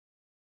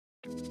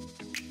Perry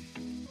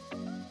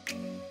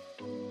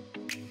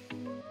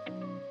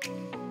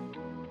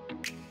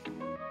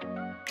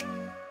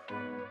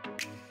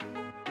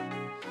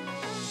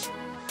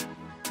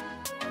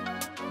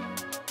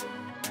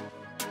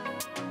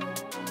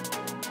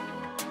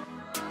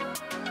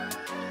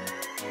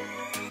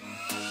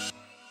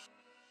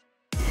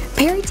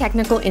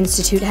Technical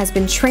Institute has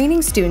been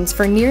training students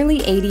for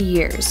nearly 80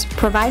 years,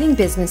 providing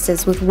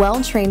businesses with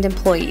well-trained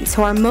employees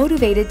who are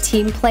motivated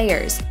team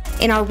players.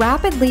 In our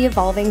rapidly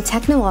evolving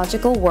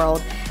technological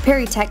world,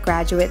 Perry Tech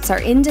graduates are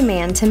in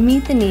demand to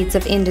meet the needs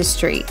of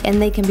industry,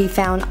 and they can be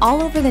found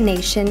all over the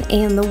nation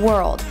and the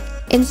world.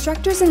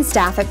 Instructors and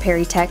staff at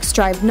Perry Tech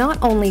strive not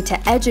only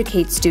to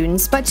educate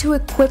students, but to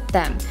equip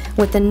them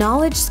with the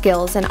knowledge,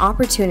 skills, and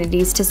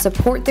opportunities to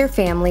support their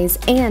families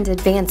and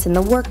advance in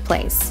the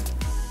workplace.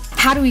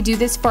 How do we do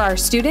this for our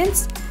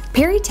students?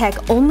 Perry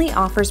Tech only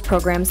offers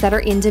programs that are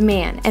in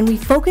demand, and we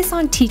focus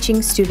on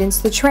teaching students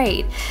the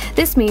trade.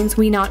 This means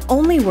we not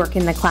only work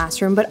in the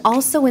classroom, but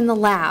also in the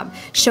lab,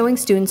 showing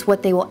students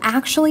what they will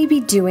actually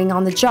be doing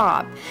on the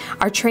job.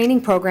 Our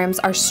training programs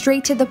are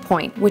straight to the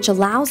point, which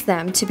allows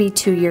them to be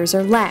 2 years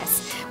or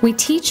less. We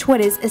teach what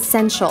is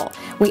essential.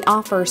 We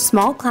offer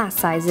small class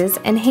sizes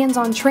and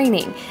hands-on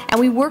training, and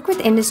we work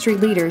with industry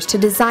leaders to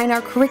design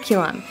our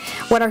curriculum.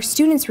 What our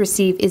students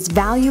receive is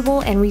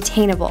valuable and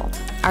retainable.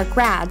 Our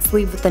grads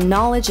leave with the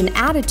knowledge and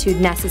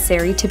attitude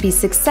necessary to be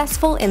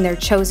successful in their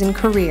chosen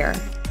career.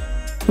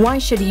 Why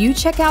should you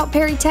check out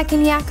Perry Tech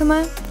in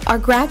Yakima? Our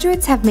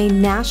graduates have made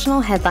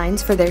national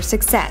headlines for their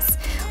success.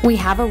 We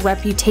have a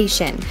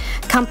reputation.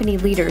 Company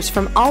leaders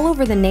from all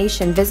over the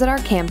nation visit our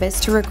campus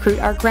to recruit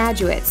our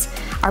graduates.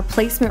 Our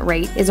placement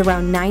rate is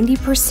around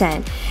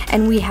 90%,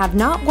 and we have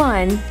not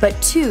one, but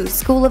 2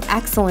 School of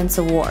Excellence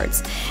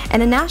awards.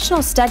 And a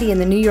national study in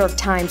the New York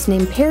Times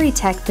named Perry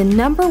Tech the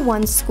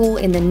 #1 school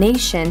in the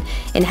nation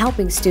in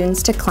helping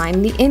students to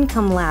climb the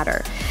income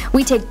ladder.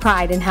 We take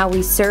pride in how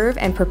we serve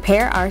and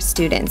prepare our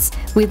students.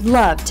 We'd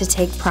love to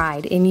take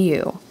pride in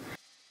you.